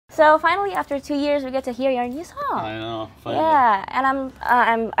So finally, after 2 years, we get to hear your new song. I know, finally. Yeah,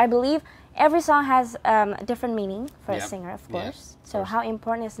 and I believe every song has a different meaning for a singer, of course. So how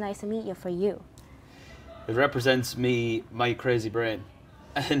important is Nice to Meet You for you? It represents me, my crazy brain,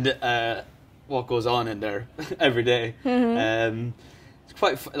 and what goes on in there every day. It's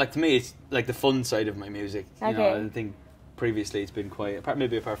quite like, to me, it's like the fun side of my music. You know, I think previously it's been quite,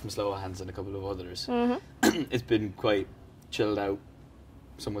 apart from Slow Hands and a couple of others, it's been quite chilled out,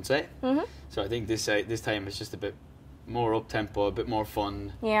 some would say. So I think this time it's just a bit more up tempo, a bit more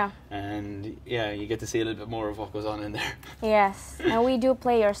fun. Yeah. And yeah, you get to see a little bit more of what goes on in there. Yes, and we do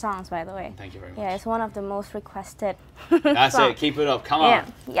play your songs, by the way. Thank you very much. Yeah, it's one of the most requested. That's it. Keep it up. Come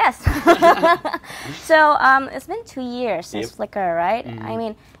on. Yes. So it's been 2 years since Flicker, right? I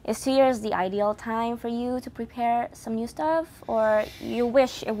mean, is 2 years the ideal time for you to prepare some new stuff, or you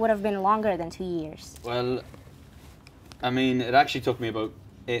wish it would have been longer than 2 years? Well, I mean, it actually took me about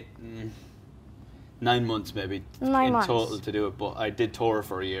 9 months maybe in total to do it, but I did tour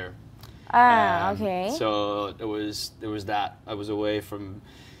for a year. Okay. So there was that. I was away from.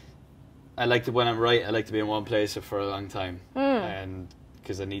 I like to, when I'm right, I like to be in one place for a long time, and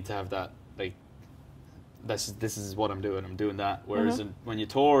because I need to have that, like, this is what I'm doing. I'm doing that. Whereas when you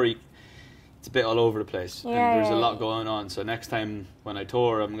tour, it's a bit all over the place, and there's a lot going on. So next time when I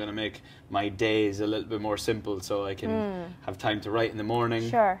tour, I'm gonna make my days a little bit more simple, so I can have time to write in the morning.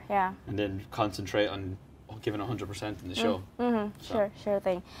 Sure, yeah. And then concentrate on giving 100% in the show. So. Sure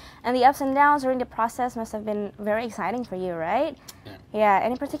thing. And the ups and downs during the process must have been very exciting for you, right? Yeah.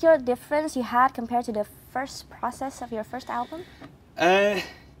 Any particular difference you had compared to the first process of your first album?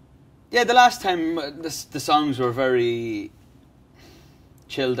 Yeah, the last time the songs were very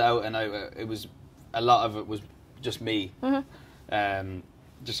chilled out, and it was a lot of it was just me,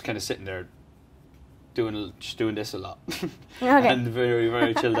 just kind of sitting there doing this a lot, and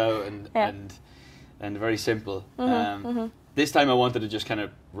very chilled out and very simple. This time I wanted to just kind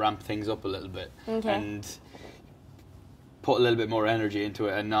of ramp things up a little bit and put a little bit more energy into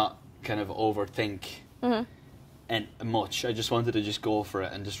it and not kind of overthink and much. I just wanted to just go for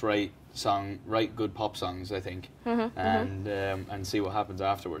it and just write good pop songs, I think, and see what happens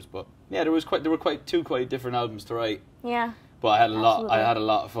afterwards. But yeah, there were two quite different albums to write. Yeah. But I had a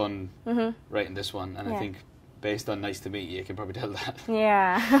lot of fun writing this one, and I think based on Nice to Meet You, you can probably tell that.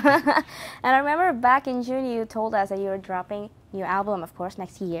 Yeah. And I remember back in June you told us that you were dropping a new album, of course,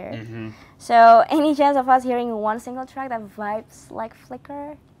 next year. So any chance of us hearing one single track that vibes like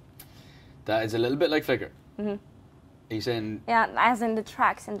Flicker? That is a little bit like Flicker. Are you saying? Yeah, as in the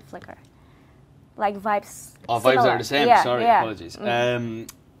tracks in the Flicker. Like vibes. Oh, vibes are the same. Yeah, sorry, apologies.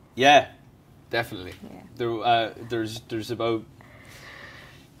 Yeah, definitely. Yeah. There's about.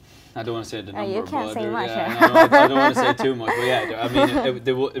 I don't want to say the number. You can't say much. I don't want to say too much, but yeah, I mean,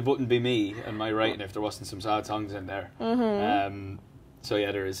 it wouldn't be me and my writing if there wasn't some sad songs in there. So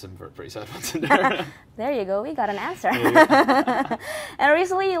yeah, there is some pretty sad ones in there. There you go, we got an answer. And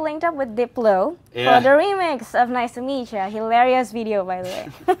recently you linked up with Diplo for the remix of Nice to Meet You. Hilarious video, by the way.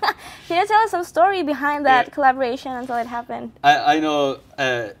 Can you tell us some story behind that collaboration until it happened? I know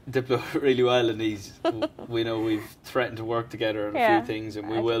Diplo really well, and we know we've threatened to work together on a few things, and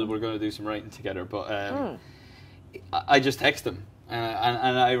we're going to do some writing together. But I just text him.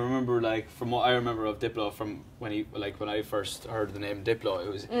 And I remember, like, from what I remember of Diplo, from when I first heard the name Diplo,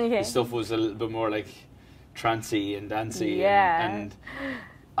 it was his stuff was a little bit more like trancey and dancey, and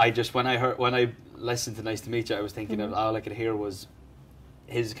I just when I listened to Nice to Meet You, I was thinking of all I could hear was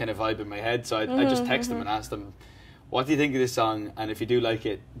his kind of vibe in my head. So I just texted him and asked him, "What do you think of this song? And if you do like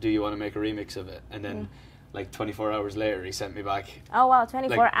it, do you want to make a remix of it?" And then. Like 24 hours later, he sent me back. Oh wow,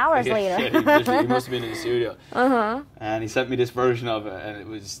 24 hours later. He must have been in the studio. And he sent me this version of it, and it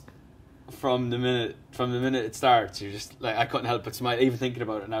was from the minute it starts, you're just like, I couldn't help but smile. Even thinking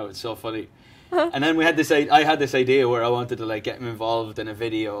about it now, it's so funny. And then I had this idea where I wanted to like get him involved in a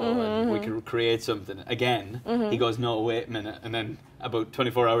video, and we could create something again. He goes, "No, wait a minute," and then about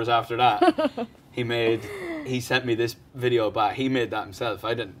 24 hours after that, he sent me this video back. He made that himself.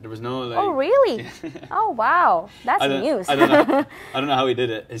 I didn't. There was no like. Oh really? Oh wow, that's news. I don't know how he did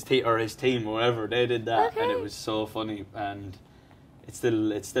it. His team, or whatever, they did that, and it was so funny. And it's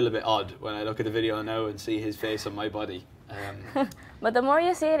still a bit odd when I look at the video now and see his face on my body. But the more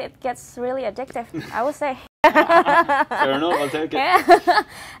you see it, it gets really addictive, I would say. Fair enough, I'll take it.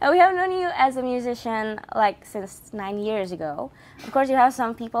 And we have known you as a musician like since 9 years ago. Of course, you have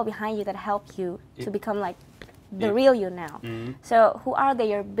some people behind you that help you to become like the real you now. So who are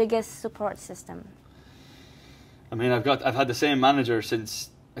your biggest support system? I mean, I've had the same manager since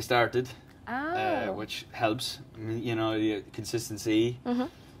I started, which helps. I mean, you know, the consistency.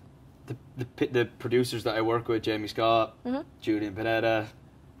 the producers that I work with, Jamie Scott, Julian Panetta,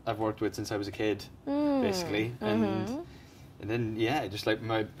 I've worked with since I was a kid, basically, and then just like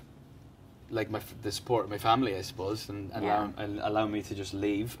the support of my family, I suppose, and allow me to just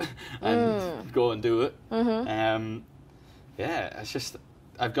leave and go and do it. It's just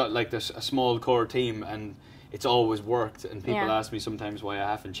I've got like a small core team, and it's always worked. And people ask me sometimes why I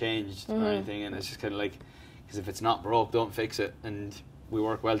haven't changed or anything, and it's just kind of like, because if it's not broke, don't fix it. And we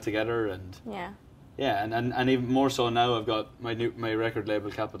work well together, and and even more so now. I've got my record label,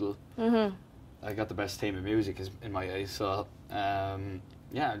 Capital. I got the best team of music in my eyes. So I'm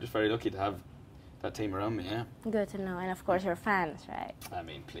just very lucky to have that team around me. Yeah. Good to know, and of course your fans, right? I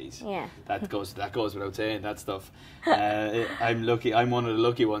mean, please. Yeah. That goes without saying. That stuff. I'm lucky. I'm one of the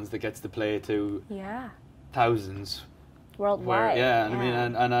lucky ones that gets to play to thousands worldwide. I mean,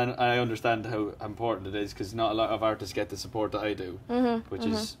 and I understand how important it is, because not a lot of artists get the support that I do, which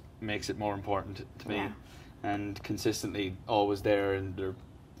makes it more important to me. And consistently always there, and there are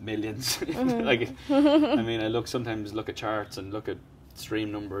millions. Like, I mean, I sometimes look at charts and look at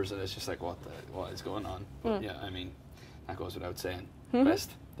stream numbers, and it's just like, what is going on? But I mean, that goes without saying. The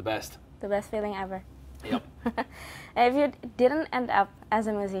best feeling ever. Yep. If you didn't end up as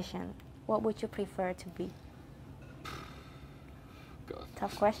a musician, what would you prefer to be? God,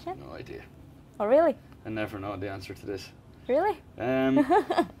 tough question. No idea. Oh, really? I never know the answer to this. Really?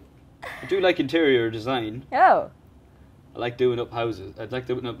 I do like interior design. Oh. I like doing up houses. I'd like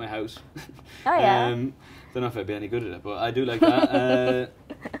doing up my house. Oh yeah. Don't know if I'd be any good at it, but I do like that.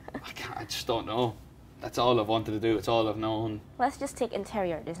 I just don't know. That's all I've wanted to do. It's all I've known. Let's just take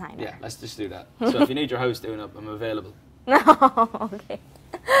interior designer. Yeah, let's just do that. So if you need your house doing up, I'm available. No, okay.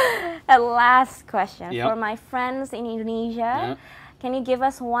 A last question Yep. for my friends in Indonesia. Can you give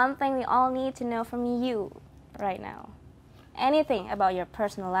us one thing we all need to know from you right now? Anything about your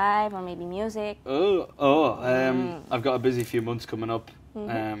personal life or maybe music? I've got a busy few months coming up.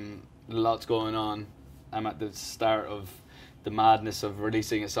 Lots going on. I'm at the start of the madness of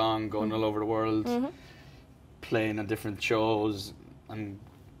releasing a song, going all over the world, playing on different shows. I'm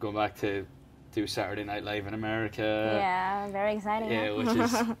going back to do Saturday Night Live in America. Yeah, very exciting. Yeah, which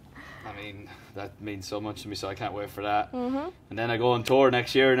is, I mean, that means so much to me, so I can't wait for that. And then I go on tour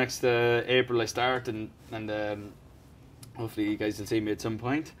next year. Next April I start, and hopefully you guys will see me at some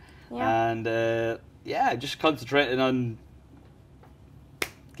point. And just concentrating on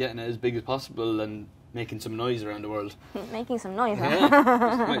getting it as big as possible and making some noise around the world. Making some noise, huh?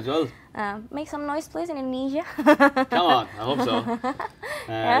 Yeah, might as well. Make some noise, please, in Indonesia. Come on, I hope so.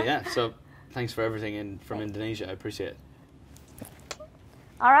 So thanks for everything from Indonesia. I appreciate it.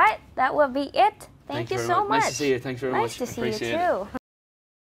 All right, that will be it. Thank you so much. Nice to see you. Thanks very much. Nice to see you Appreciate too. it.